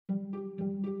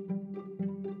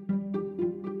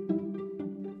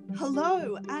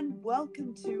Hello and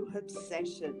welcome to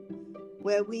Obsession,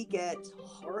 where we get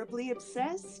horribly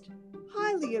obsessed,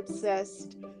 highly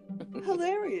obsessed,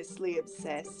 hilariously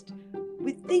obsessed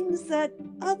with things that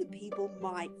other people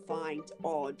might find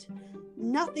odd.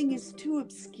 Nothing is too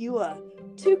obscure,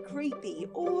 too creepy,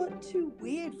 or too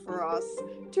weird for us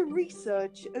to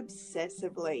research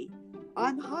obsessively.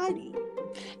 I'm Heidi.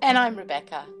 And I'm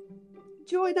Rebecca.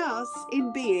 Join us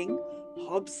in being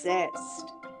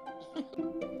obsessed.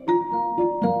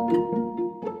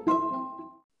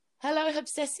 Hello,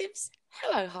 Obsessives.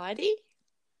 Hello, Heidi.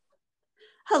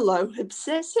 Hello,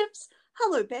 Obsessives.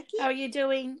 Hello, Becky. How are you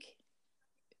doing?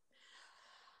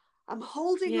 I'm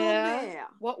holding on there.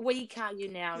 What week are you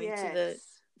now into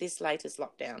this latest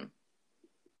lockdown?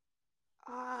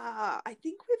 I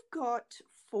think we've got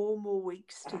 4 more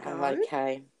weeks to go.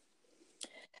 Okay.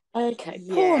 Yes.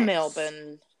 Poor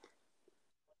Melbourne.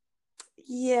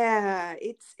 Yeah,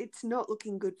 it's not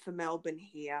looking good for Melbourne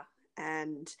here,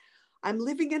 and I'm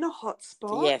living in a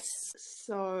hotspot. Yes.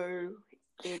 So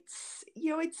it's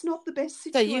not the best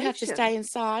situation. So you have to stay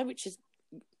inside, which is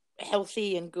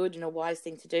healthy and good and a wise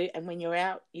thing to do. And when you're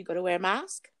out, you've got to wear a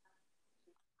mask?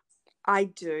 I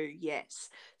do,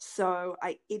 yes. So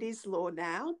it is law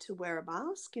now to wear a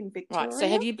mask in Victoria. Right. So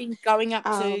have you been going up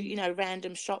to,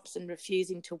 random shops and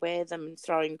refusing to wear them and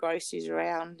throwing groceries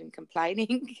around and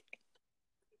complaining?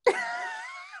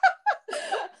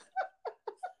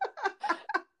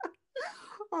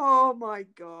 Oh my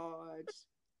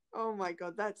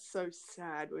God, that's so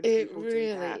sad when people do that.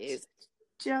 It really is.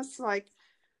 Just like,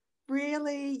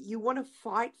 really, you want to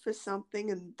fight for something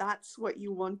and that's what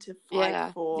you want to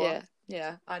fight for?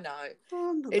 Yeah, I know.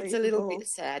 It's a little bit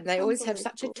sad. They always have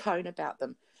such a tone about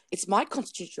them. It's my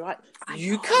constitutional right.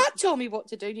 You can't tell me what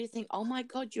to do. Do you think, oh my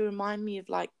God, you remind me of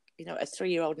a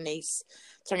 3-year-old niece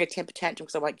throwing a temper tantrum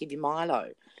because I won't give you Milo.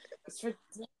 It's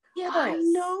ridiculous.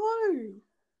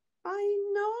 I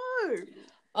know.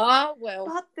 Oh, well.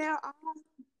 But there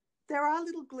are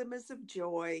little glimmers of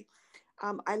joy.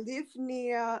 I live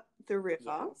near the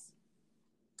river,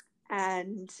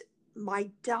 and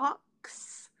my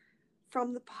ducks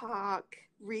from the park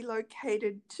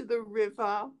relocated to the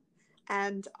river,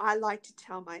 and I like to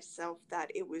tell myself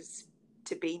that it was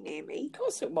to be near me. Of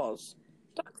course it was.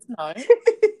 Ducks know.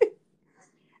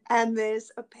 And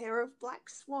there's a pair of black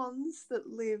swans that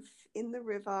live in the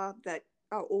river that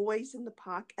are always in the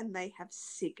park, and they have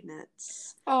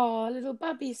cygnets. Oh, little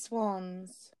bubby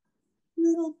swans.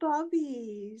 Little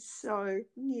bubbies. So,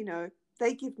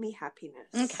 they give me happiness.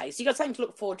 Okay, so you got something to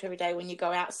look forward to every day when you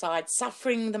go outside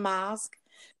suffering the mask.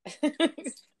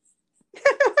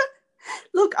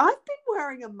 Look, I've been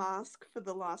wearing a mask for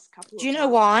the last couple of months. Do you know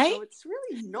why? So it's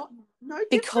really no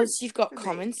because you've got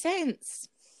common sense.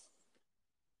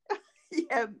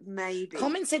 Yeah, maybe.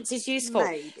 Common sense is useful.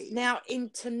 Maybe. Now, in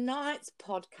tonight's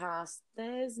podcast,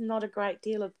 there's not a great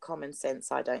deal of common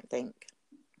sense, I don't think.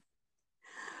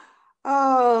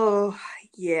 Oh,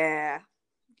 yeah.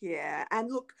 Yeah.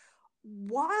 And look,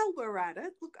 while we're at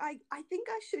it, I think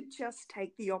I should just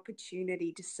take the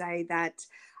opportunity to say that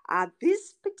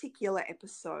this particular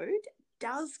episode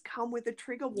does come with a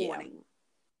trigger warning.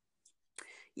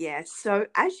 Yeah, so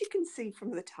as you can see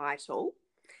from the title,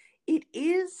 it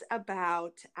is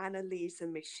about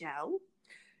Annalisa Michel,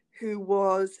 who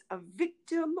was a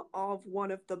victim of one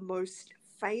of the most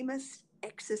famous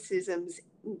exorcisms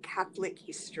in Catholic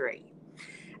history.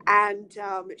 And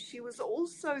she was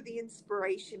also the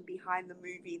inspiration behind the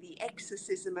movie The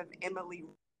Exorcism of Emily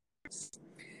Rose.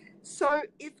 So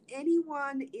if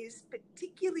anyone is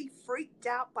particularly freaked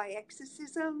out by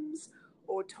exorcisms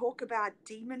or talk about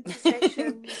demon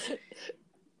possessions,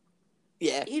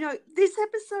 this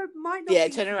episode might not be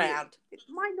turn around. It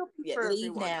might not be for everyone.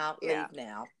 Leave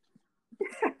now.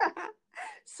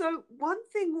 So one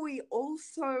thing we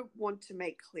also want to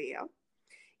make clear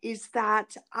is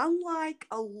that unlike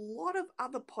a lot of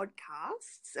other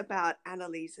podcasts about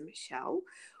Annalisa Michel,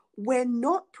 we're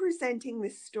not presenting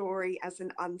this story as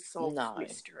an unsolved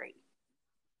mystery.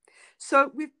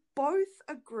 So we've both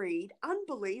agreed,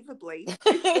 unbelievably,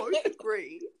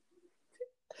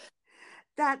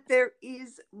 that there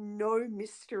is no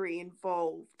mystery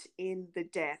involved in the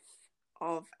death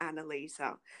of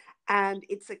Annalisa. And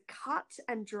it's a cut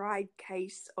and dried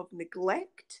case of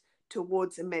neglect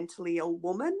towards a mentally ill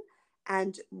woman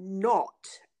and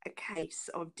not a case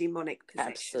of demonic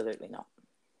possession. Absolutely not.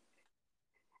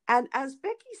 And as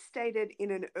Becky stated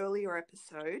in an earlier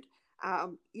episode,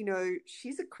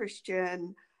 she's a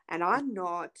Christian and I'm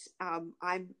not.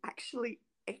 I'm actually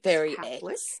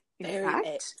ex-Catholic. Very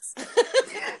ex.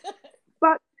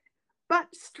 But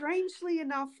strangely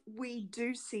enough, we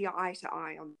do see eye to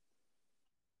eye on.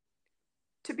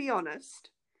 to be honest,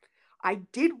 I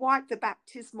did wipe the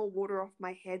baptismal water off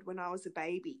my head when I was a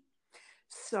baby.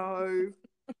 So,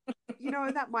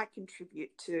 that might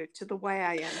contribute to the way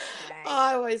I am today.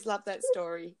 I always love that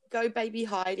story. Go, baby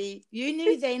Heidi. You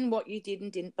knew then what you did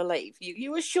and didn't believe.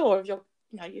 You were sure of your,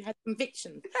 you had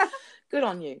conviction. Good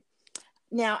on you.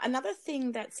 Now, another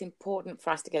thing that's important for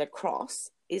us to get across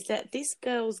is that this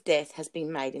girl's death has been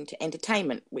made into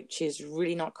entertainment, which is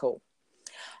really not cool.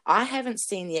 I haven't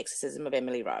seen The Exorcism of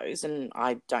Emily Rose, and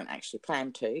I don't actually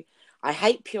plan to. I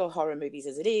hate pure horror movies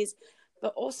as it is,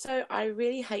 but also I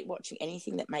really hate watching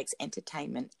anything that makes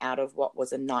entertainment out of what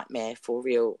was a nightmare for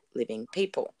real living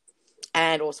people.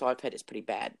 And also I've heard it's pretty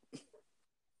bad.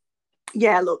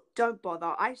 Yeah, look, don't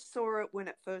bother. I saw it when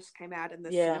it first came out in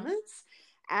the cinemas,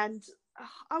 and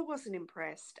I wasn't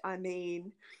impressed. I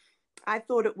mean, I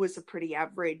thought it was a pretty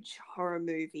average horror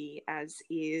movie as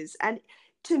is. And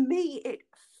to me, it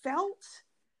felt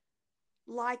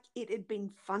like it had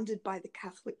been funded by the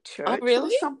Catholic Church or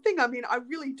something. I mean, I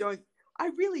really don't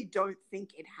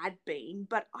think it had been,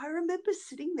 but I remember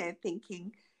sitting there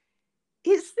thinking,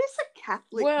 is this a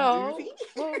Catholic movie?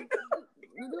 Well,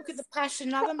 look at the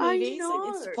Passion other movies.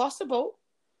 It's possible.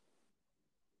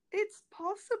 It's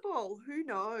possible. Who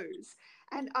knows?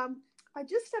 And I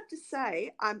just have to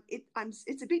say,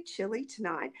 it's a bit chilly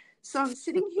tonight, so I'm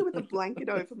sitting here with a blanket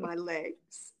over my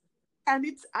legs, and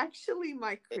it's actually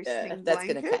my christening that's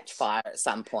blanket. Going to catch fire at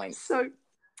some point. So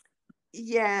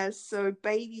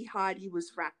baby Heidi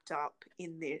was wrapped up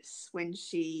in this when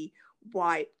she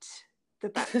wiped the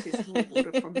baptismal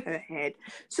water from her head.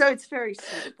 So it's very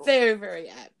suitable. Very, very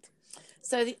apt.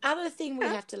 So the other thing we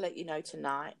have to let you know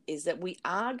tonight is that we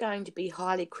are going to be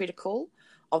highly critical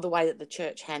of the way that the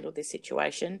church handled this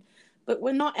situation, but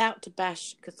we're not out to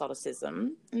bash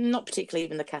Catholicism, not particularly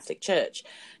even the Catholic Church,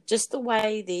 just the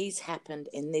way these happened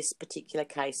in this particular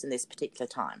case and this particular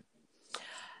time.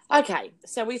 Okay,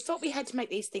 so we thought we had to make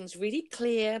these things really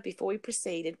clear before we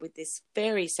proceeded with this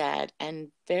very sad and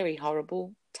very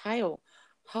horrible tale.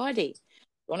 Heidi, you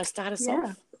want to start us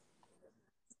off?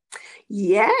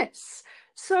 Yes.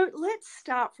 So let's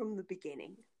start from the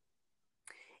beginning.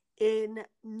 In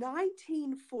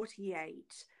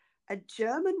 1948, a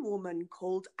German woman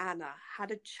called Anna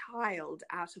had a child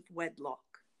out of wedlock.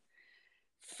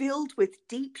 Filled with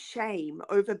deep shame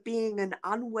over being an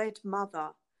unwed mother,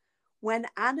 when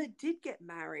Anna did get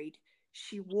married,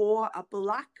 she wore a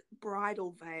black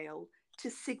bridal veil to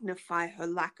signify her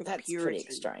lack of purity.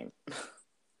 That's pretty extreme.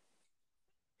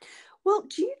 Well,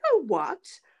 do you know what?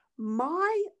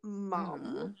 My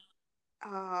mum,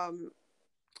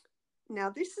 now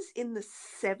this is in the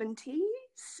 70s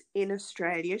in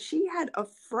Australia. She had a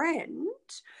friend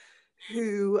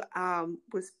who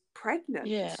was pregnant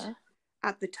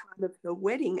at the time of her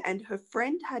wedding, and her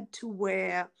friend had to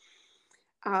wear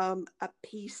a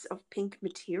piece of pink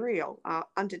material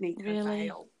underneath her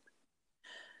veil.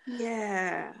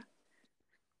 Yeah.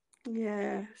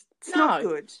 It's not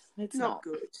good. It's not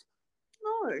good.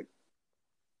 No.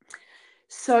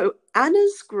 So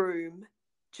Anna's groom,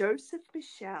 Joseph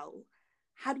Michel,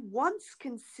 had once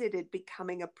considered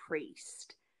becoming a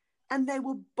priest, and they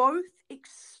were both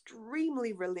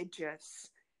extremely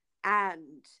religious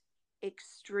and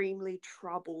extremely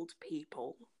troubled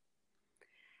people.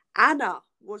 Anna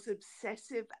was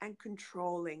obsessive and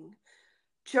controlling.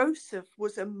 Joseph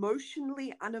was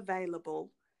emotionally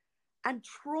unavailable and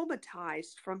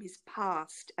traumatized from his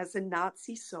past as a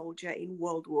Nazi soldier in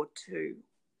World War II.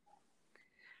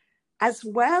 As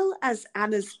well as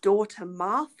Anna's daughter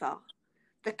Martha,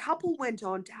 the couple went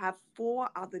on to have 4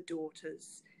 other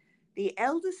daughters, the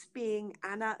eldest being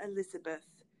Anna Elizabeth,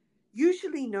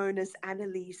 usually known as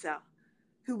Annalisa,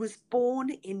 who was born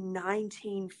in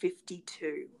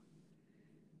 1952.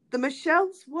 The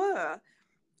Michels were,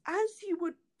 as you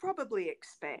would probably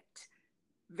expect,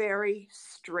 very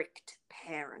strict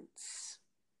parents.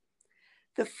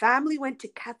 The family went to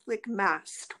Catholic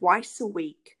Mass twice a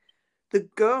week. The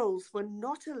girls were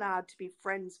not allowed to be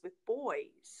friends with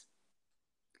boys.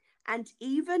 And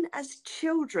even as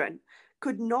children,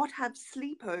 could not have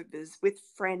sleepovers with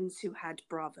friends who had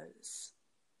brothers.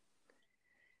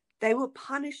 They were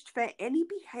punished for any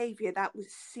behavior that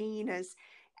was seen as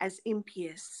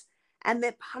impious, and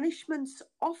their punishments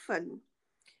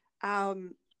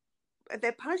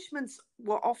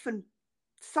were often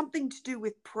something to do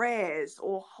with prayers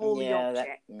or holy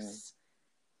objects.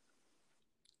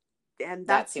 And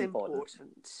that's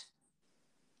important.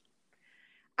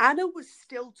 Anna was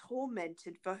still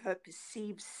tormented for her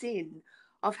perceived sin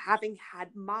of having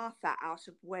had Martha out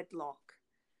of wedlock.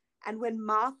 And when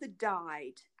Martha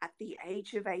died at the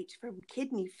age of 8 from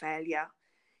kidney failure,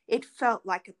 It felt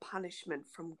like a punishment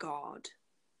from God.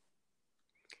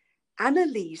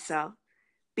 Annalisa,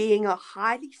 being a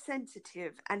highly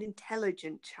sensitive and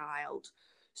intelligent child,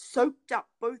 soaked up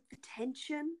both the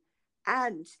tension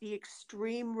and the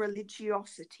extreme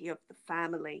religiosity of the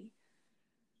family.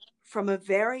 From a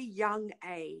very young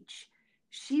age,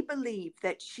 she believed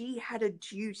that she had a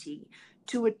duty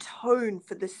to atone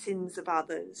for the sins of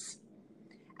others,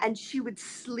 and she would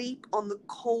sleep on the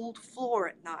cold floor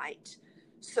at night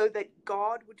so that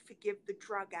God would forgive the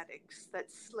drug addicts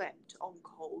that slept on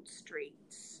cold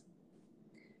streets.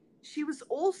 She was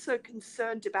also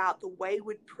concerned about the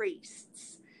wayward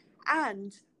priests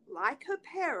and, like her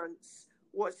parents,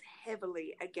 was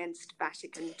heavily against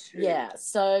Vatican II. Yeah,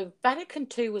 so Vatican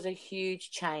II was a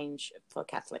huge change for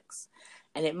Catholics,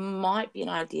 and it might be an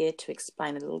idea to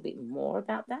explain a little bit more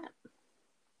about that.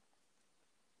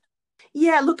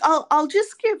 Yeah, look, I'll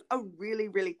just give a really,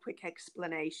 really quick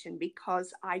explanation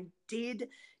because I did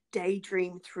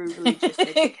daydream through religious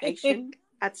education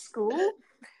at school.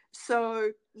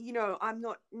 So, I'm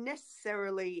not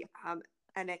necessarily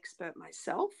an expert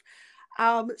myself.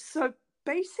 So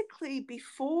basically,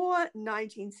 before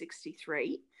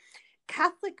 1963,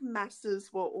 Catholic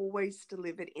masses were always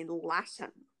delivered in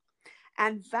Latin.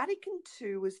 And Vatican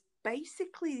II was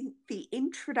basically the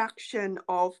introduction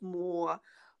of more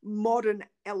modern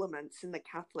elements in the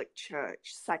Catholic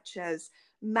Church, such as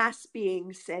Mass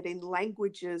being said in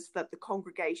languages that the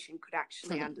congregation could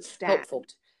actually understand. Helpful.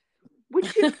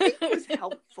 Which you think was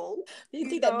helpful. You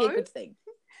think that'd be a good thing?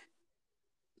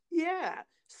 Yeah.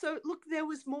 So look, there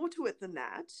was more to it than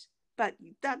that, but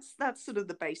that's sort of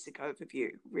the basic overview,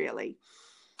 really.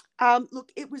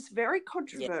 Look, it was very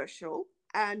controversial,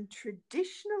 and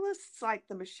traditionalists like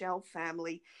the Michel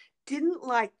family didn't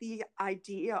like the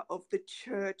idea of the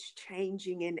church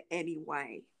changing in any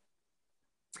way.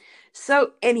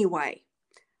 So anyway,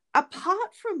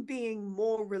 apart from being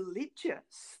more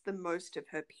religious than most of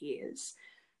her peers,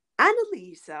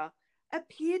 Annalisa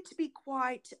appeared to be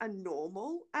quite a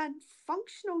normal and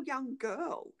functional young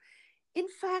girl. In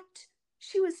fact,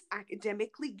 she was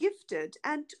academically gifted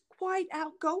and quite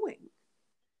outgoing.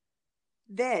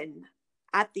 Then,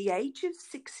 at the age of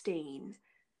 16,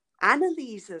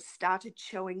 Annalisa started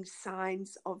showing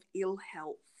signs of ill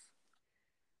health.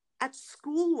 At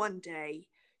school one day,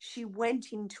 she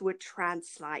went into a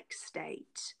trance-like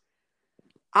state.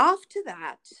 After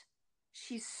that,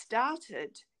 she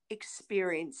started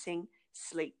experiencing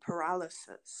sleep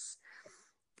paralysis.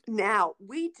 Now,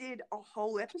 we did a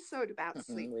whole episode about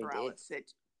sleep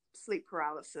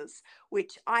paralysis,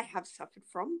 which I have suffered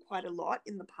from quite a lot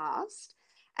in the past.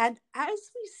 And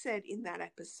as we said in that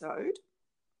episode,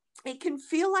 it can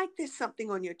feel like there's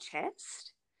something on your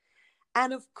chest.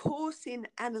 And of course, in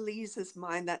Annalisa's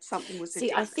mind, that something was a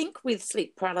demon. I think with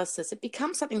sleep paralysis, it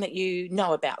becomes something that you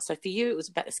know about. So for you, it was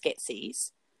about the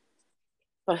Skeksis.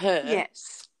 For her,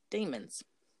 yes, demons.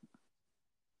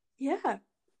 Yeah.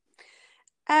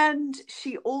 And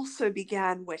she also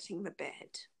began wetting the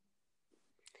bed.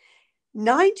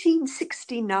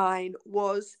 1969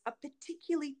 was a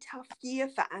particularly tough year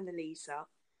for Annalisa.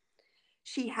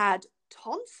 She had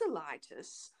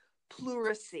tonsillitis,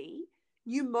 pleurisy,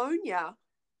 pneumonia,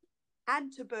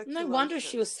 and tuberculosis. No wonder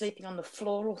she was sleeping on the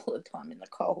floor all the time in the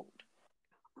cold.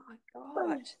 Oh my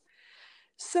God.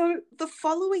 So the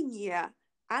following year,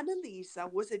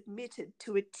 Annalisa was admitted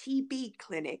to a TB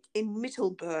clinic in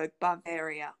Mittelberg,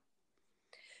 Bavaria.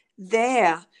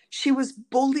 There, she was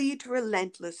bullied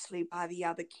relentlessly by the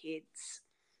other kids,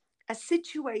 a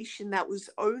situation that was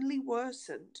only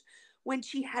worsened when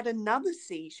she had another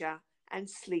seizure and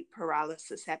sleep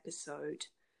paralysis episode.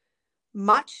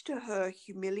 Much to her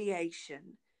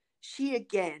humiliation, she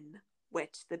again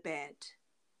wet the bed.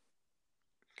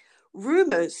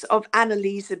 Rumors of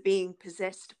Annalisa being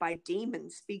possessed by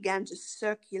demons began to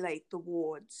circulate the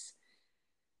wards.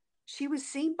 She was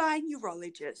seen by a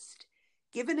neurologist,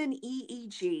 given an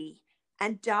EEG,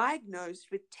 and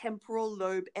diagnosed with temporal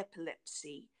lobe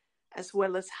epilepsy, as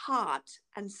well as heart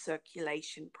and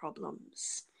circulation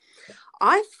problems.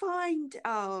 I find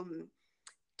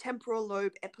temporal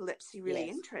lobe epilepsy really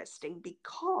interesting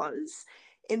because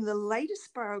in the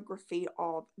latest biography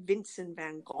of Vincent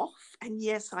van Gogh, and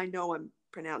yes, I know I'm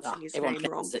pronouncing his name wrong. Everyone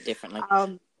pronounces it differently.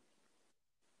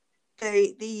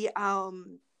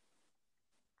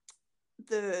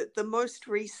 The most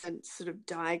recent sort of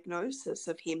diagnosis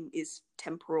of him is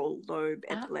temporal lobe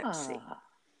epilepsy.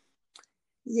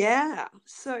 Yeah,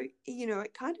 so,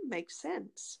 it kind of makes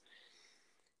sense.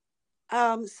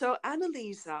 So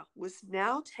Annalisa was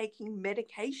now taking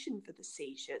medication for the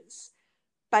seizures,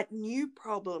 but new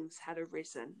problems had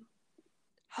arisen.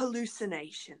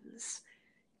 Hallucinations,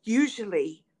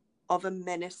 usually of a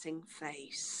menacing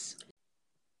face.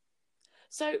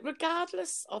 So,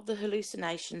 regardless of the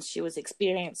hallucinations she was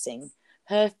experiencing,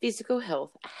 her physical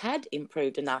health had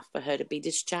improved enough for her to be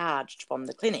discharged from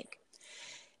the clinic.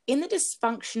 In the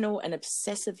dysfunctional and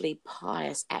obsessively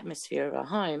pious atmosphere of her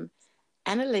home,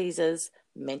 Annaliese's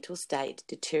mental state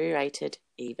deteriorated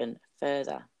even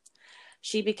further.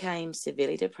 She became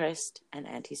severely depressed and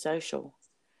antisocial.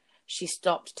 She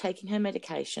stopped taking her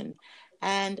medication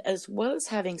and, as well as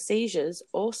having seizures,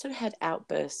 also had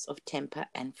outbursts of temper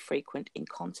and frequent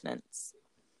incontinence.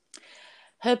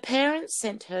 Her parents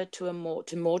sent her to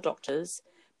more doctors,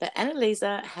 but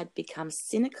Annalisa had become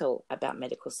cynical about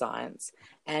medical science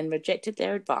and rejected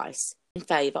their advice in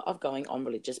favour of going on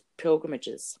religious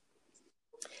pilgrimages.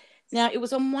 Now, it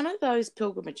was on one of those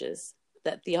pilgrimages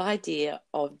that the idea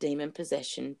of demon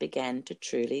possession began to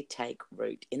truly take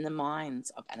root in the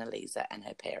minds of Annalisa and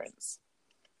her parents.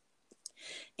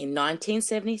 In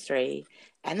 1973,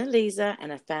 Annalisa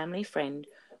and a family friend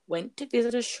went to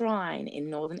visit a shrine in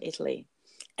northern Italy,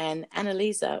 and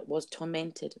Annalisa was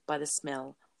tormented by the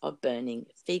smell of burning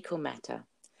fecal matter.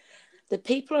 The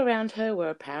people around her were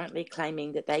apparently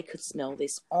claiming that they could smell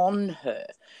this on her,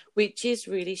 which is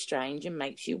really strange and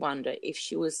makes you wonder if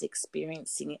she was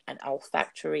experiencing an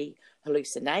olfactory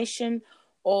hallucination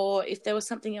or if there was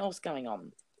something else going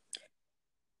on.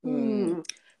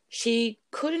 She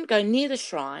couldn't go near the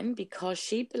shrine because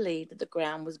she believed that the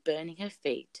ground was burning her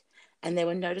feet and there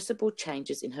were noticeable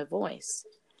changes in her voice.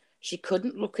 She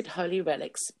couldn't look at holy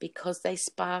relics because they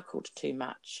sparkled too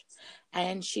much,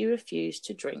 and she refused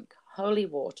to drink holy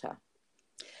water.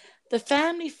 The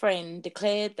family friend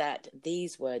declared that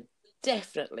these were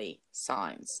definitely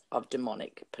signs of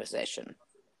demonic possession.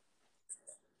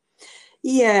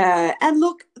 Yeah, and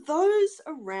look, those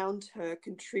around her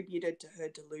contributed to her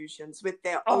delusions with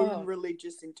their own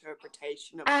religious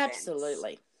interpretation of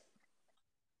absolutely. events.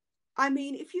 I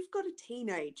mean, if you've got a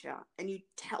teenager and you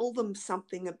tell them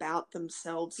something about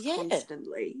themselves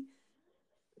constantly,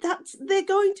 they're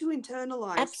going to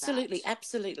internalize absolutely, that.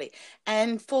 Absolutely.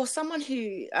 And for someone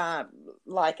who,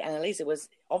 like Annalisa, was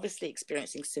obviously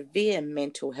experiencing severe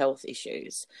mental health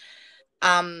issues,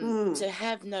 to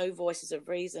have no voices of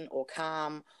reason or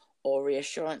calm or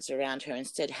reassurance around her,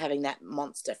 instead having that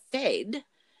monster fed,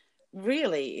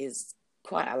 really is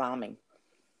quite alarming.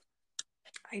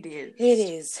 It is. It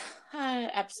is.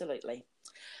 Absolutely.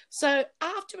 So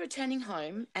after returning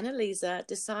home, Annalisa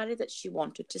decided that she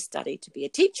wanted to study to be a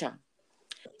teacher.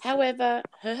 However,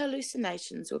 her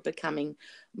hallucinations were becoming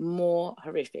more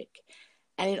horrific,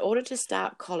 and in order to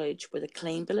start college with a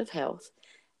clean bill of health,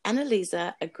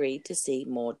 Annalisa agreed to see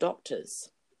more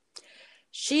doctors.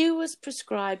 She was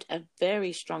prescribed a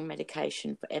very strong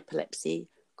medication for epilepsy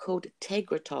called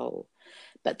Tegretol,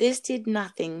 but this did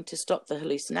nothing to stop the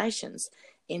hallucinations.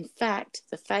 In fact,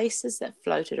 the faces that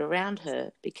floated around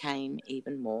her became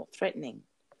even more threatening.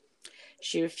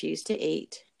 She refused to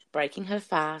eat, breaking her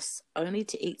fast only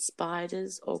to eat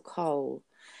spiders or coal,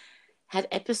 had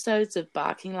episodes of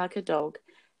barking like a dog,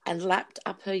 and lapped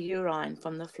up her urine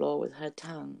from the floor with her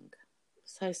tongue.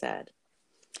 So sad.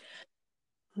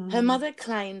 Her mother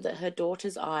claimed that her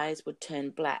daughter's eyes would turn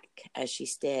black as she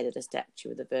stared at a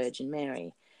statue of the Virgin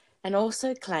Mary, and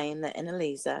also claimed that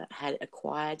Annalisa had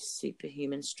acquired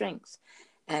superhuman strength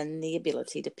and the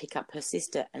ability to pick up her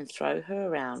sister and throw her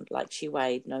around like she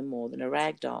weighed no more than a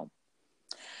rag doll.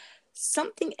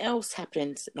 Something else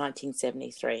happened in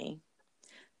 1973.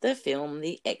 The film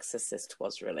The Exorcist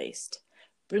was released,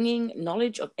 bringing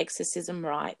knowledge of exorcism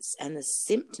rites and the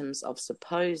symptoms of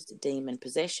supposed demon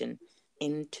possession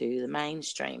into the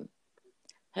mainstream.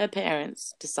 Her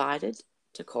parents decided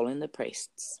to call in the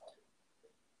priests.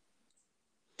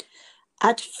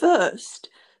 At first,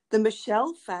 the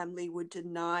Michel family were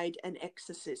denied an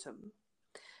exorcism.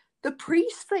 The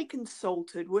priests they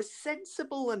consulted were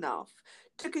sensible enough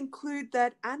to conclude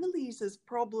that Annalisa's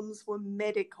problems were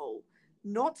medical,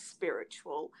 not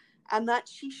spiritual, and that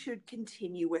she should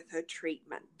continue with her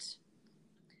treatment.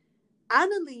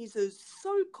 Annalisa's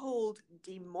so-called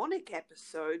demonic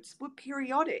episodes were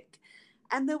periodic,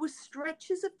 and there were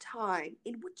stretches of time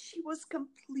in which she was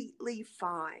completely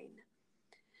fine.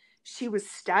 She was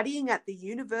studying at the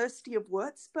University of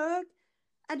Würzburg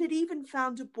and had even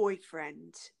found a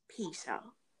boyfriend, Peter.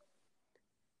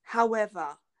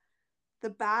 However,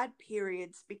 the bad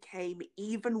periods became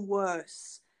even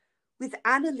worse, with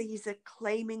Annalisa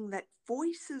claiming that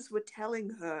voices were telling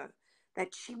her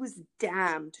that she was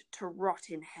damned to rot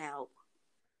in hell.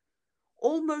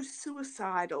 Almost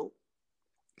suicidal,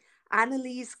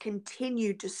 Annalise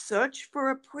continued to search for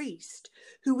a priest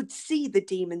who would see the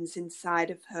demons inside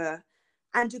of her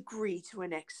and agree to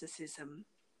an exorcism.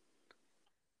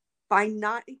 By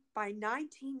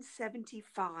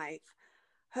 1975,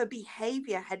 her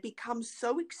behavior had become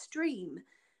so extreme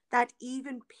that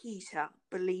even Peter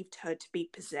believed her to be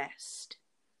possessed.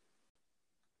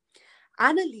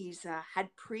 Annalisa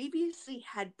had previously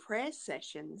had prayer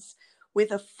sessions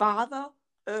with a Father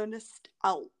Ernest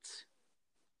Alt,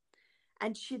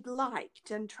 and she'd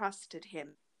liked and trusted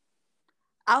him.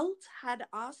 Alt had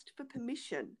asked for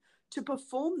permission to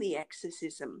perform the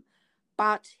exorcism,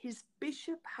 but his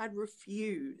bishop had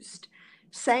refused,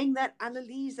 saying that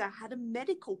Annalisa had a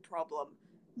medical problem,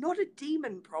 not a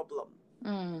demon problem.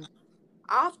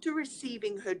 After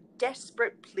receiving her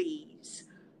desperate pleas,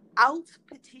 Alt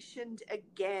petitioned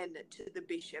again to the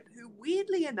bishop, who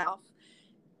weirdly enough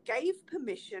gave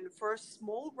permission for a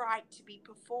small rite to be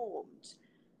performed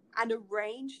and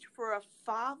arranged for a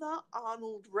Father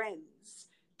Arnold Renz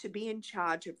to be in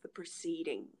charge of the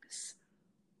proceedings.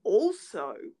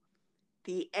 Also,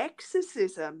 the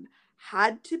exorcism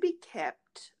had to be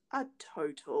kept a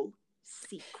total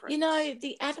secret. You know,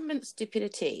 the adamant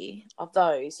stupidity of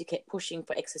those who kept pushing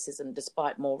for exorcism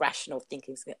despite more rational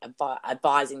thinking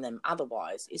advising them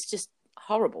otherwise is just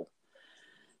horrible.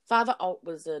 Father Alt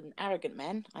was an arrogant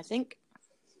man, I think.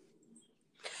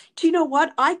 Do you know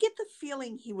what? I get the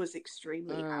feeling he was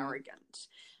extremely arrogant.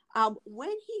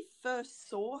 When he first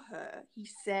saw her, he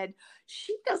said,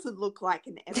 she doesn't look like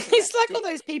an epileptic. It's like all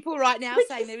those people right now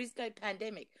saying there is no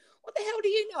pandemic. What the hell do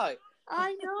you know?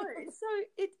 I know. So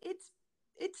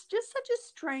it's just such a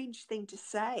strange thing to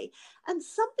say. And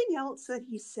something else that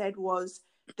he said was,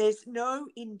 there's no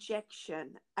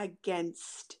injection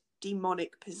against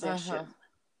demonic possession.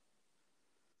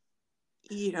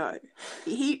 You know,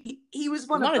 he was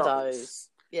one of those.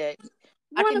 Yeah.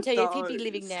 I can tell you, if he'd be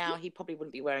living now, he probably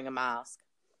wouldn't be wearing a mask.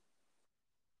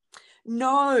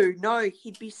 No,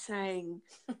 he'd be saying,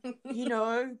 you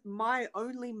know, my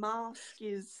only mask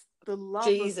is the love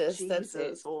of Jesus,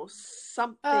 or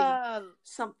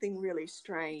something really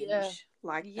strange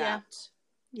like that.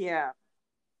 Yeah.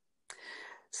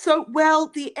 So, well,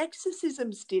 the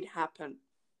exorcisms did happen.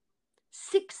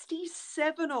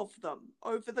 67 of them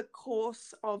over the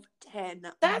course of 10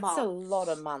 months. That's a lot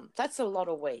of months. That's a lot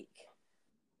a week.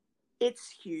 It's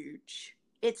huge.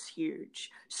 It's huge.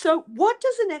 So what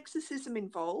does an exorcism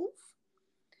involve?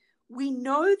 We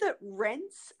know that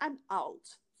Renz and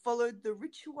Alt followed the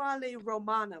Rituale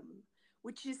Romanum,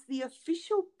 which is the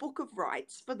official book of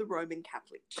rites for the Roman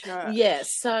Catholic Church.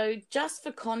 Yes, so just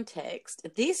for context,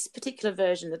 this particular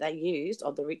version that they used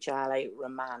of the Rituale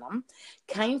Romanum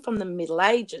came from the Middle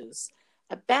Ages,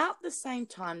 about the same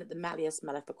time that the Malleus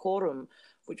Maleficarum,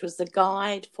 which was the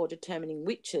guide for determining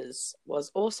witches,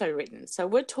 was also written. So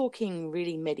we're talking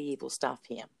really medieval stuff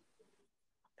here.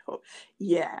 Oh,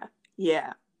 yeah.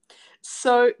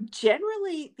 So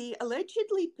generally, the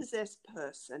allegedly possessed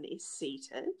person is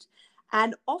seated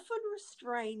and often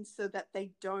restrained so that they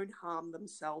don't harm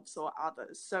themselves or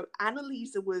others. So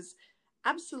Annalisa was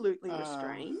absolutely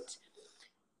restrained.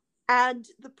 And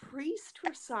the priest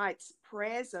recites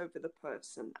prayers over the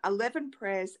person, 11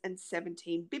 prayers and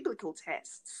 17 biblical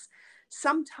tests,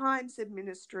 sometimes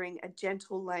administering a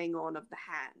gentle laying on of the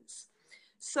hands.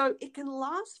 So it can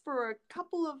last for a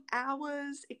couple of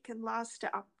hours. It can last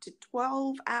up to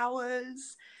 12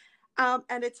 hours.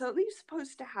 And it's only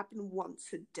supposed to happen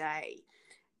once a day.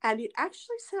 And it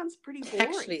actually sounds pretty boring.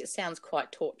 Actually, it sounds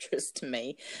quite torturous to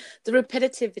me. The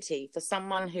repetitivity for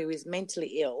someone who is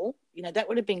mentally ill, you know, that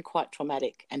would have been quite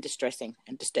traumatic and distressing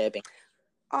and disturbing.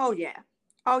 Oh, yeah.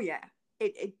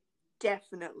 It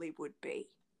definitely would be.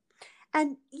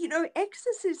 And, you know,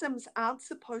 exorcisms aren't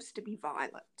supposed to be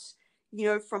violent. You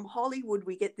know, from Hollywood,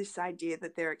 we get this idea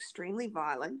that they're extremely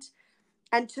violent.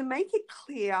 And to make it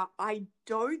clear, I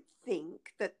don't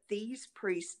think that these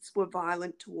priests were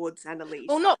violent towards Annalisa.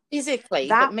 Well, not physically,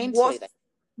 but mentally.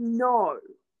 No.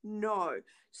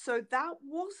 So that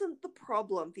wasn't the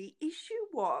problem. The issue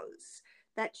was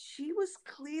that she was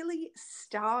clearly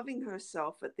starving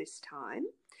herself at this time.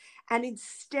 And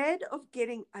instead of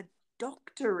getting a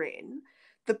doctor in,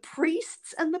 the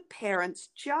priests and the parents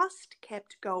just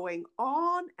kept going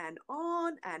on and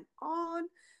on and on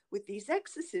with these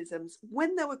exorcisms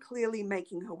when they were clearly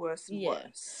making her worse and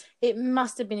worse. It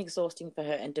must have been exhausting for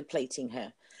her and depleting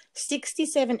her.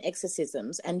 67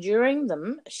 exorcisms, and during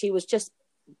them, she was just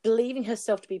believing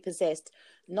herself to be possessed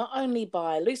not only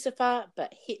by Lucifer,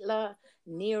 but Hitler,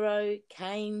 Nero,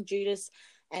 Cain, Judas,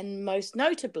 and most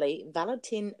notably,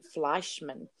 Valentin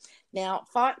Fleischmann. Now,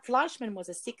 Fleischmann was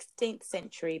a 16th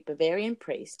century Bavarian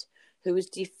priest who was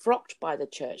defrocked by the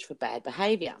church for bad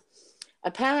behaviour.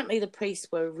 Apparently, the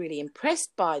priests were really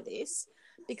impressed by this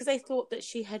because they thought that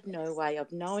she had no way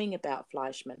of knowing about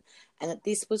Fleischmann and that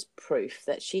this was proof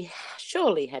that she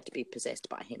surely had to be possessed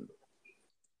by him.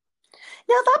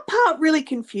 Now, that part really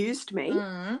confused me.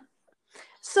 Mm.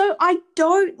 So I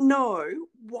don't know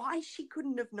why she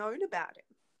couldn't have known about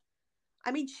him.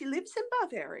 I mean, she lives in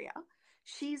Bavaria.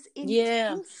 She's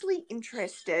intensely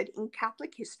interested in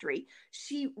Catholic history.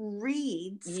 She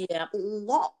reads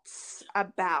lots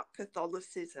about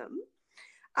Catholicism.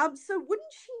 So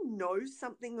wouldn't she know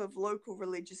something of local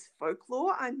religious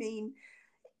folklore? I mean,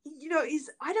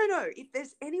 I don't know if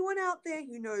there's anyone out there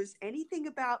who knows anything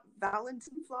about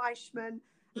Valentin Fleischmann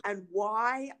and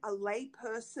why a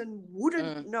layperson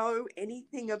wouldn't know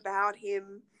anything about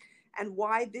him and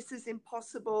why this is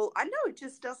impossible. I know it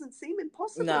just doesn't seem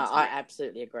impossible. No, I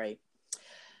absolutely agree.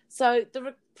 So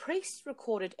the priest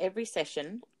recorded every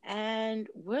session, and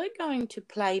we're going to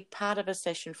play part of a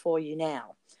session for you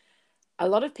now. A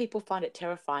lot of people find it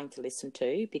terrifying to listen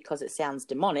to because it sounds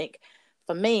demonic.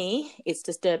 For me, it's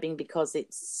disturbing because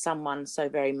it's someone so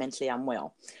very mentally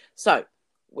unwell. So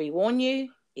we warn you,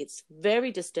 it's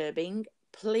very disturbing.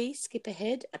 Please skip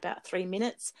ahead about 3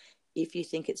 minutes if you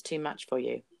think it's too much for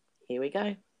you. Here we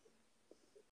go.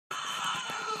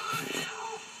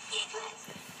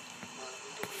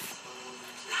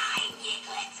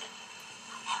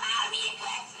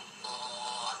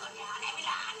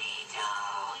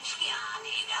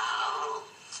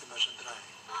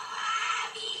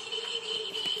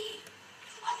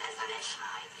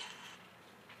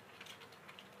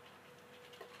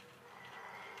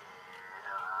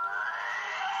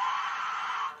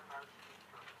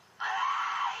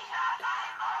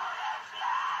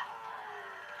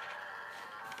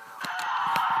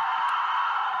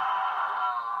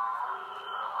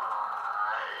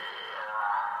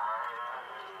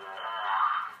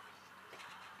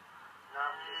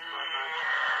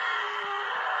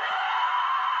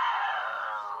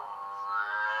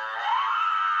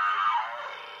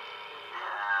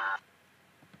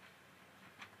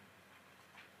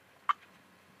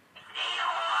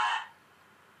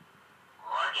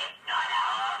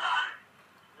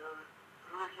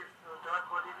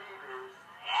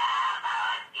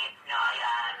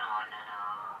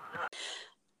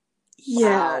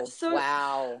 Yeah.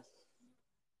 Wow.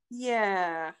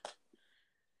 Yeah.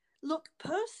 Look,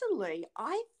 personally,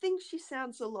 I think she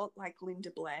sounds a lot like Linda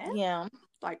Blair. Yeah.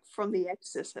 Like from The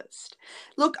Exorcist.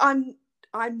 Look, I'm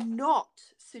not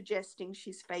suggesting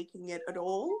she's faking it at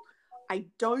all. I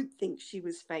don't think she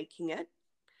was faking it.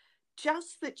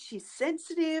 Just that she's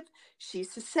sensitive,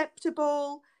 she's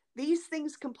susceptible. These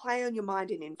things can play on your mind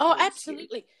and influence you.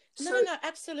 Absolutely. No,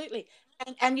 absolutely.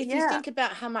 And if you think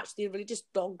about how much the religious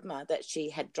dogma that she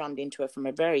had drummed into her from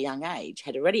a very young age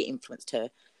had already influenced her,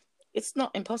 it's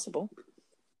not impossible.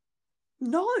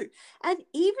 No. And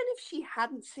even if she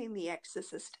hadn't seen The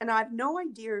Exorcist, and I have no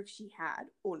idea if she had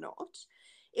or not,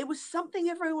 it was something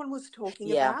everyone was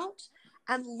talking about.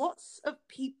 And lots of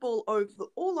people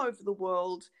all over the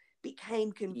world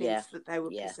became convinced that they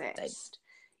were possessed.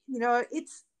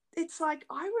 It's like,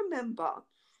 I remember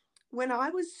when I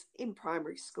was in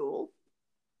primary school,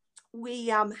 we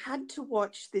had to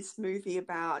watch this movie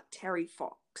about Terry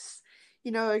Fox.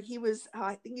 He was,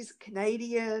 I think he's a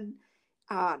Canadian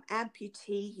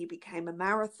amputee. He became a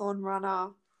marathon runner.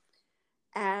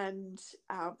 And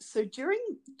so during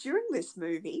this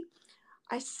movie,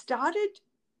 I started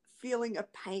feeling a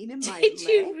pain in my leg. Did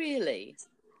you really?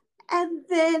 And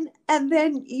then,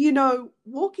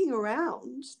 walking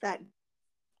around that,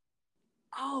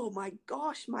 oh my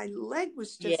gosh, my leg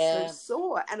was just so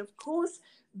sore. And of course,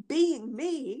 being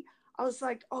me, I was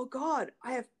like, oh God,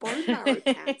 I have bone marrow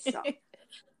cancer.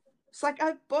 It's like, I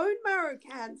have bone marrow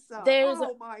cancer. There's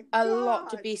a lot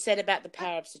to be said about the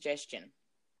power of suggestion.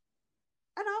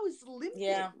 And I was limping,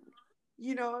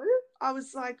 I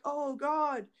was like, oh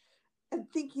God. And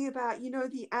thinking about,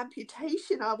 the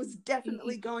amputation I was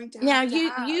definitely going to have. Now,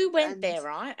 you went there,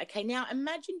 right? Okay, now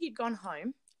imagine you'd gone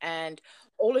home and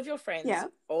all of your friends,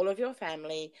 all of your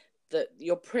family,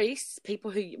 your priests,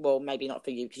 people who, well, maybe not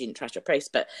for you because you didn't trust your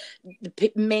priest, but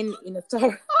the men in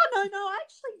authority. Oh, no, I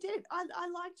actually did. I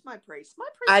liked my priest. My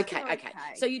priest were okay.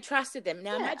 So you trusted them.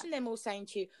 Now imagine them all saying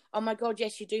to you, oh my God,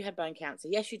 yes, you do have bone cancer.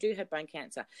 Yes, you do have bone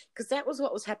cancer. Because that was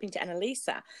what was happening to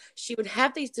Annalisa. She would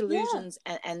have these delusions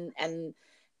and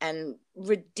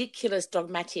ridiculous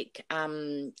dogmatic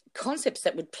concepts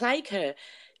that would plague her.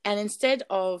 And instead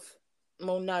of,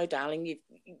 well, no, darling,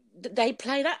 they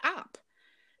played it up.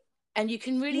 And you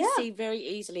can really see very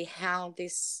easily how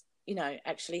this,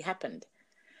 actually happened.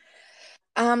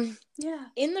 In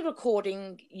the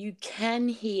recording, you can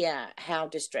hear how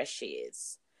distressed she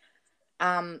is.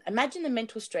 Imagine the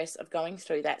mental stress of going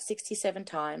through that 67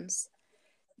 times.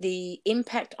 The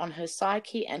impact on her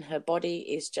psyche and her body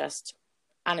is just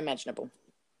unimaginable.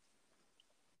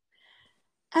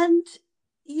 And,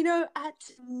 you know,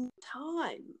 at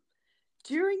time,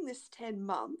 during this 10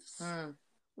 months,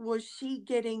 was she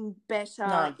getting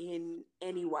better in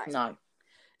any way? No.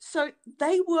 So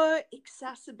they were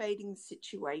exacerbating the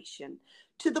situation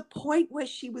to the point where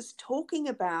she was talking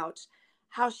about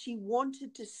how she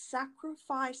wanted to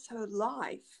sacrifice her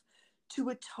life to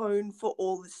atone for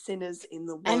all the sinners in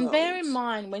the world. And bear in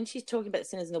mind, when she's talking about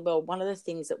sinners in the world, one of the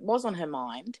things that was on her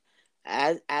mind,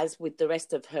 as with the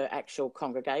rest of her actual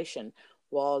congregation,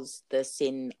 was the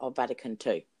sin of Vatican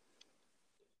II.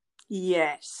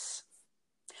 Yes.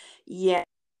 Yeah.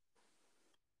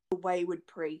 The wayward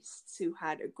priests who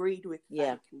had agreed with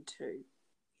Vatican II.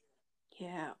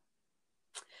 Yeah.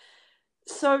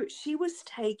 So she was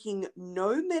taking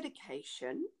no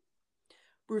medication,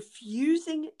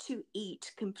 refusing to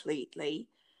eat completely,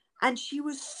 and she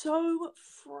was so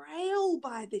frail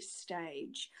by this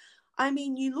stage. I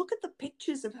mean, you look at the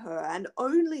pictures of her, and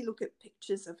only look at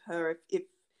pictures of her if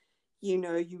you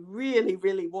know, you really,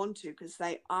 really want to, because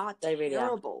they are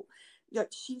terrible. Really are.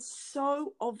 She's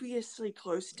so obviously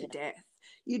close to death.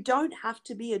 You don't have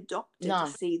to be a doctor to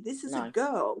see this is a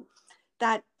girl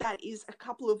that is a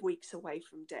couple of weeks away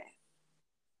from death.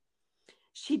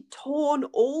 She'd torn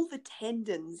all the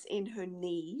tendons in her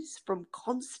knees from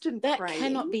constant praying. That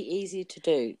cannot be easy to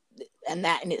do. And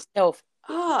that in itself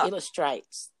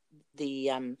illustrates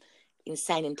the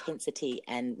insane intensity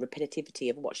and repetitivity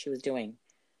of what she was doing.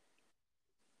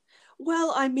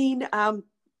 Well, I mean,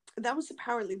 that was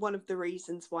apparently one of the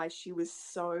reasons why she was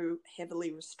so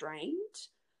heavily restrained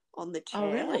on the chair.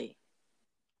 Oh, really?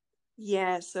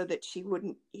 Yeah, so that she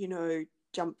wouldn't, you know,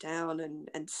 jump down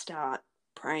and start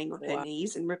praying on her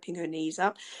knees and ripping her knees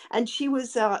up. And she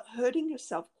was hurting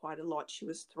herself quite a lot. She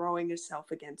was throwing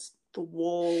herself against the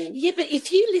wall. Yeah, but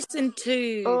if you listen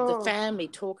to the family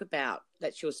talk about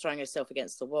that she was throwing herself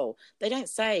against the wall, they don't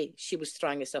say she was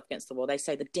throwing herself against the wall. They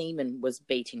say the demon was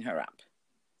beating her up.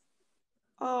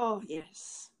 Oh,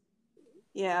 yes.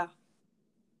 Yeah.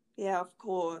 Yeah, of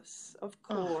course. Of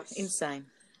course. Insane.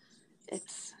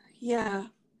 It's, yeah.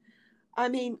 I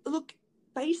mean, look,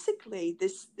 basically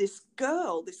this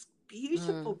girl, this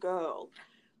beautiful girl,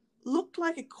 looked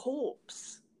like a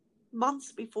corpse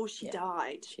months before she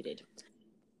died. She did.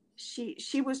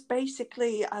 She was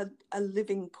basically a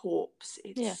living corpse.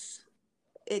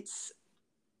 It's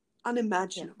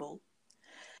unimaginable.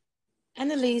 Yeah.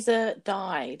 Annalisa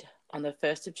died on the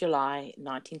 1st of July,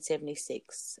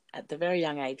 1976, at the very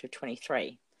young age of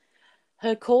 23.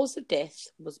 Her cause of death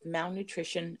was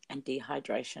malnutrition and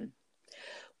dehydration.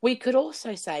 We could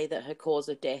also say that her cause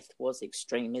of death was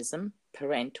extremism,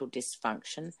 parental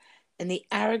dysfunction, and the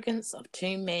arrogance of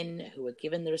two men who were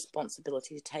given the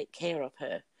responsibility to take care of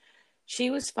her. She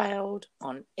was failed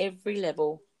on every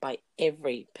level by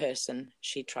every person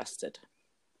she trusted.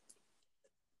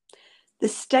 The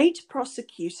state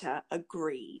prosecutor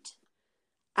agreed.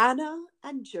 Anna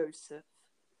and Joseph,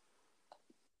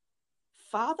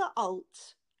 Father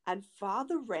Alt and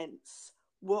Father Rentz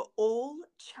were all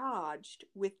charged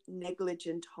with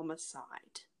negligent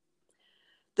homicide.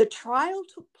 The trial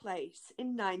took place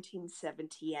in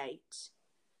 1978.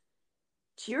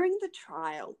 During the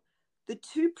trial, the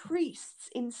two priests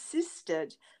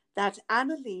insisted that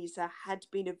Annalisa had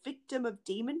been a victim of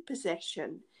demon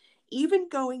possession, even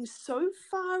going so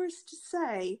far as to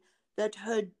say that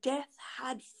her death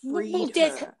had freed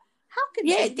her. How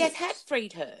convenient. Yeah, death had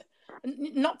freed her.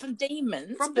 Not from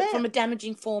demons, but from a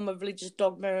damaging form of religious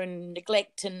dogma and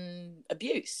neglect and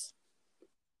abuse.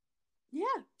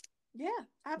 Yeah,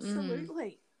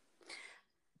 absolutely.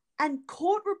 And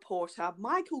court reporter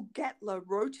Michael Gettler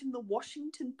wrote in the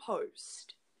Washington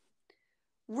Post,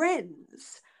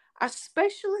 Renz, a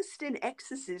specialist in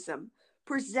exorcism,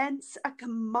 presents a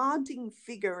commanding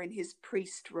figure in his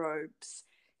priest robes,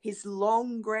 his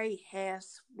long grey hair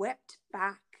swept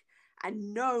back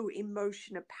and no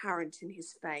emotion apparent in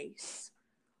his face.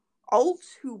 Alt,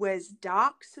 who wears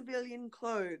dark civilian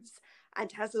clothes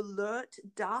and has alert,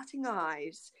 darting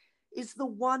eyes, is the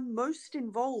one most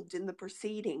involved in the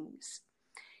proceedings.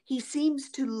 He seems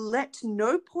to let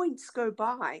no points go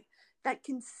by that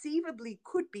conceivably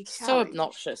could be challenged. So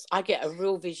obnoxious. I get a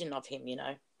real vision of him, you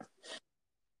know.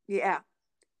 Yeah,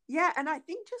 and I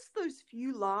think just those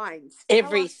few lines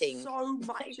everything tell us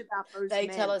so much about those they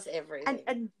men. Tell us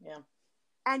everything.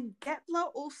 And Gettler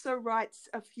also writes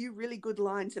a few really good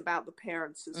lines about the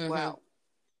parents as well.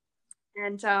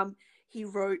 And he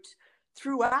wrote,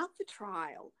 throughout the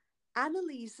trial,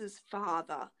 Annalisa's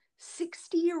father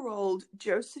 60-year-old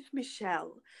Joseph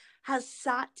Michel has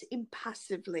sat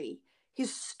impassively,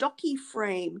 his stocky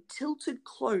frame tilted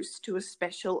close to a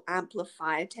special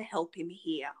amplifier to help him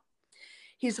hear.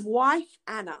 His wife,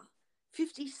 Anna,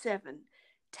 57,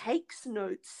 takes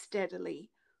notes steadily,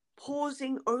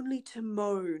 pausing only to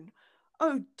moan,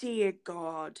 "Oh dear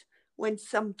God," when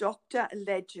some doctor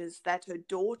alleges that her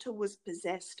daughter was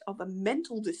possessed of a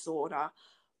mental disorder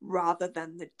rather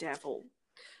than the devil.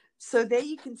 So there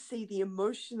you can see the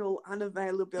emotional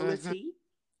unavailability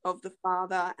of the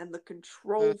father and the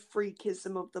control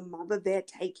freakism of the mother. They're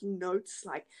taking notes,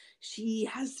 like she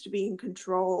has to be in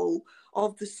control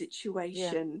of the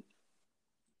situation.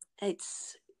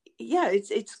 It's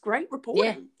great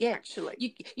reporting.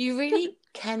 Actually, you really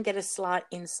can get a slight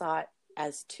insight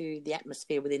as to the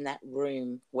atmosphere within that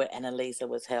room where Annalisa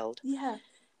was held.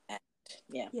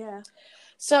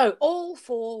 So all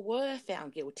four were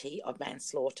found guilty of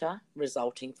manslaughter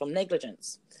resulting from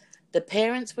negligence. The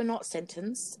parents were not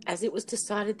sentenced, as it was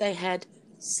decided they had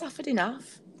suffered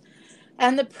enough,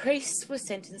 and the priests were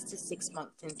sentenced to 6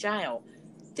 months in jail.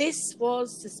 This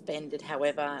was suspended,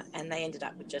 however, and they ended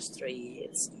up with just 3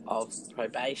 years of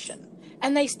probation.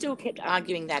 And they still kept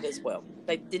arguing that as well.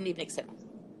 They didn't even accept it.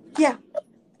 Yeah.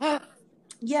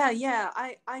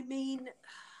 I mean,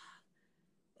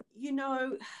 you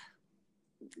know,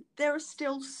 there are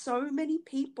still so many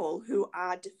people who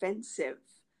are defensive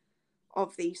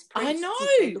of these priests. I know.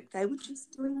 Look, they were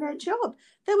just doing their job.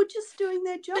 They were doing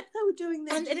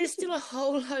their and duty. It is still a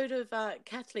whole load of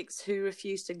Catholics who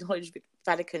refuse to acknowledge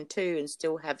Vatican II and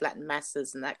still have Latin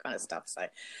masses and that kind of stuff. So,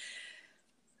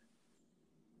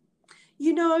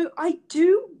 you know, I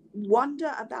do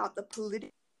wonder about the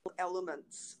political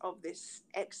elements of this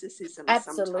exorcism.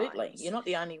 Absolutely. Sometimes. You're not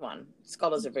the only one.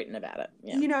 Scholars have written about it.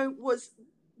 Yeah. You know, was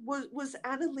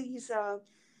Annalisa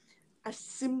a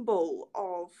symbol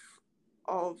of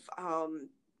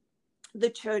the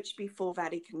church before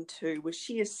Vatican II? Was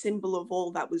she a symbol of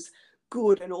all that was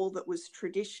good and all that was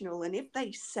traditional? And if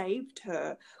they saved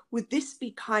her, would this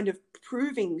be kind of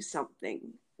proving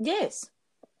something? Yes.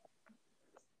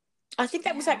 I think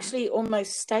that was actually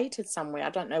almost stated somewhere. I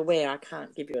don't know where. I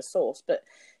can't give you a source. But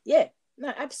yeah,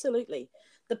 no, absolutely.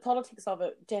 The politics of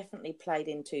it definitely played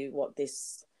into what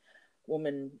this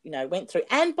woman, you know, went through.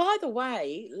 And by the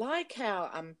way, like our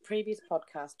previous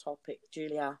podcast topic,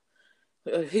 Julia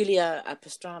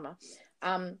Pastrana,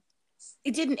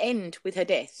 it didn't end with her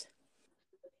death.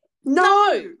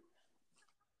 No.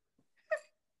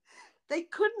 They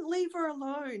couldn't leave her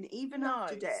alone even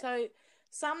after death. So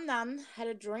some nun had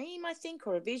a dream, I think,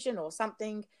 or a vision or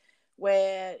something,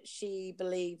 where she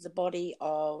believed the body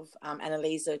of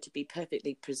Annalisa to be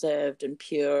perfectly preserved and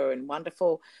pure and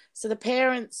wonderful. So the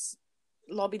parents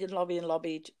lobbied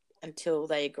until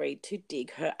they agreed to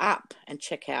dig her up and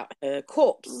check out her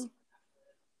corpse.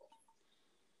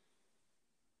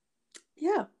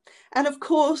 Yeah. And of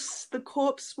course, the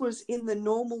corpse was in the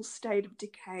normal state of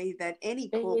decay that any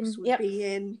corpse would be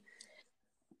in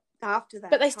after that.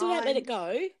 But they still don't let it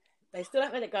go.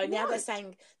 No. Now they're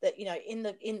saying that, you know, in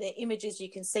the images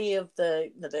you can see of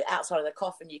the outside of the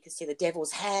coffin, you can see the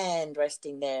devil's hand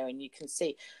resting there, and you can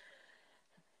see.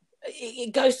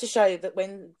 It goes to show that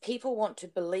when people want to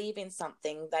believe in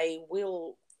something, they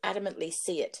will adamantly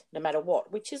see it no matter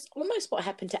what, which is almost what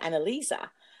happened to Annalisa.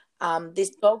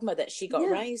 This dogma that she got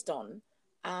raised on.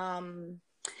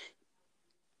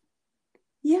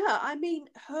 Yeah, I mean,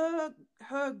 her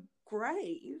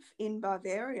grave in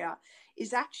Bavaria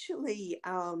is actually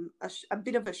a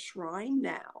bit of a shrine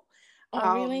now.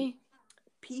 Oh, really?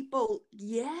 People,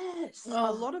 yes.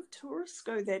 A lot of tourists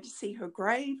go there to see her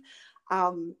grave.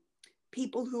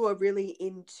 People who are really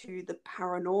into the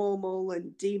paranormal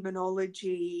and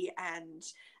demonology and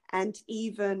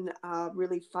even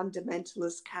really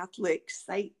fundamentalist Catholics,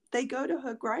 they go to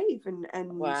her grave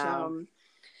and wow.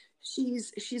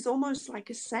 She's almost like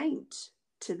a saint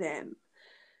to them,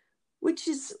 which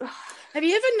is. Have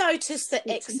you ever noticed that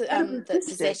that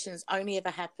possessions only ever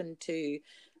happen to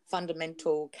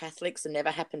fundamental Catholics and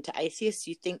never happen to atheists?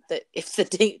 You think that if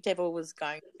the devil was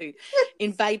going to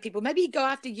invade people, maybe he'd go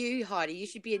after you, Heidi. You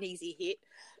should be an easy hit.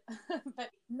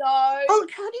 But no. Oh,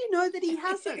 how do you know that he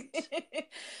hasn't?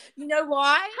 You know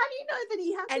why? How do you know that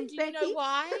he hasn't? And do you know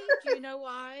why? Do you know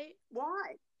why?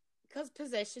 Why? Because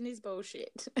possession is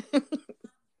bullshit.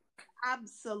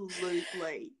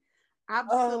 Absolutely.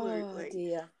 Absolutely. Oh,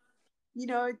 dear. You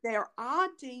know, there are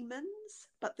demons,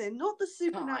 but they're not the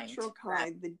supernatural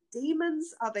kind. The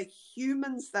demons are the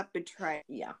humans that betray.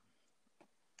 Yeah.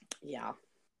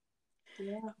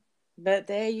 But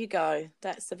there you go.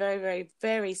 That's the very, very,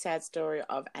 very sad story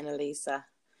of Annalisa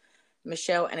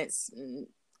Michel, and it's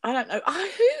I don't know.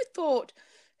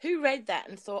 Who read that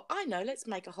and thought, I know, let's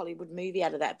make a Hollywood movie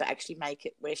out of that, but actually make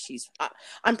it where she's...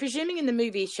 I'm presuming in the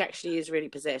movie she actually is really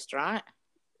possessed, right?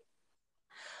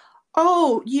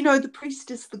 Oh, the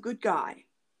priest is the good guy.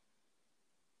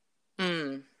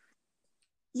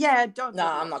 Yeah, don't. No,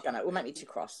 I'm not going to. It will make me too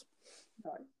cross.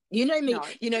 No. You know me. No.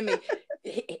 You know me.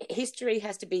 History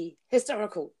has to be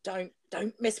historical. Don't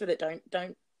mess with it.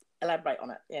 Don't elaborate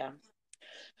on it. Yeah.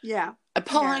 Yeah.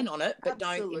 Opine on it, but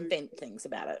absolutely. Don't invent things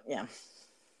about it. Yeah.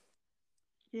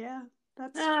 Yeah,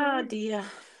 that's true. Oh, dear.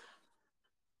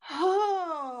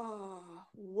 Oh,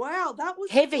 wow. That was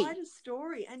heavy. Quite a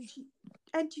story. And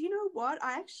you know what?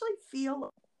 I actually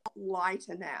feel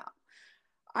lighter now.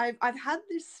 I've had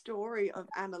this story of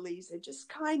Annalisa just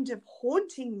kind of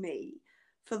haunting me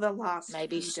for the last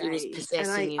maybe few she days. was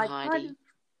possessing you, Heidi. Kind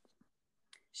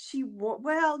of,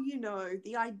 well,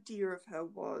 the idea of her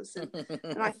was,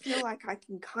 and I feel like I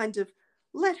can kind of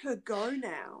let her go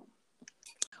now.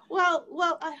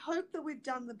 Well, I hope that we've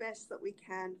done the best that we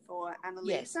can for Annalisa,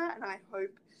 yes. And I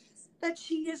hope that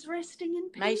she is resting in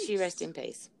peace. May she rest in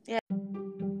peace. Yeah.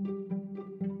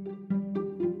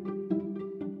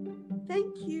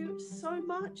 Thank you so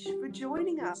much for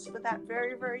joining us for that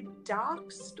very, very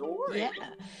dark story. Yeah.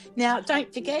 Now,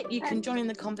 don't forget, you can join in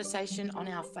the conversation on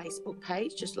our Facebook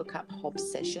page. Just look up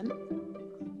Hobsession.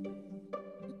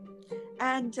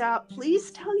 And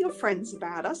please tell your friends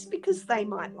about us because they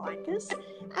might like us.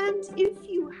 And if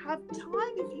you have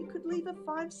time, if you could leave a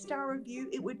 5-star review,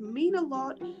 it would mean a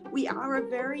lot. We are a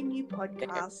very new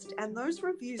podcast, and those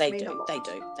reviews mean a lot. They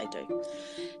do.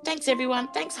 Thanks, everyone.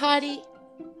 Thanks, Heidi.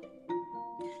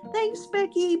 Thanks,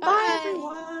 Becky. Bye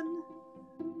everyone.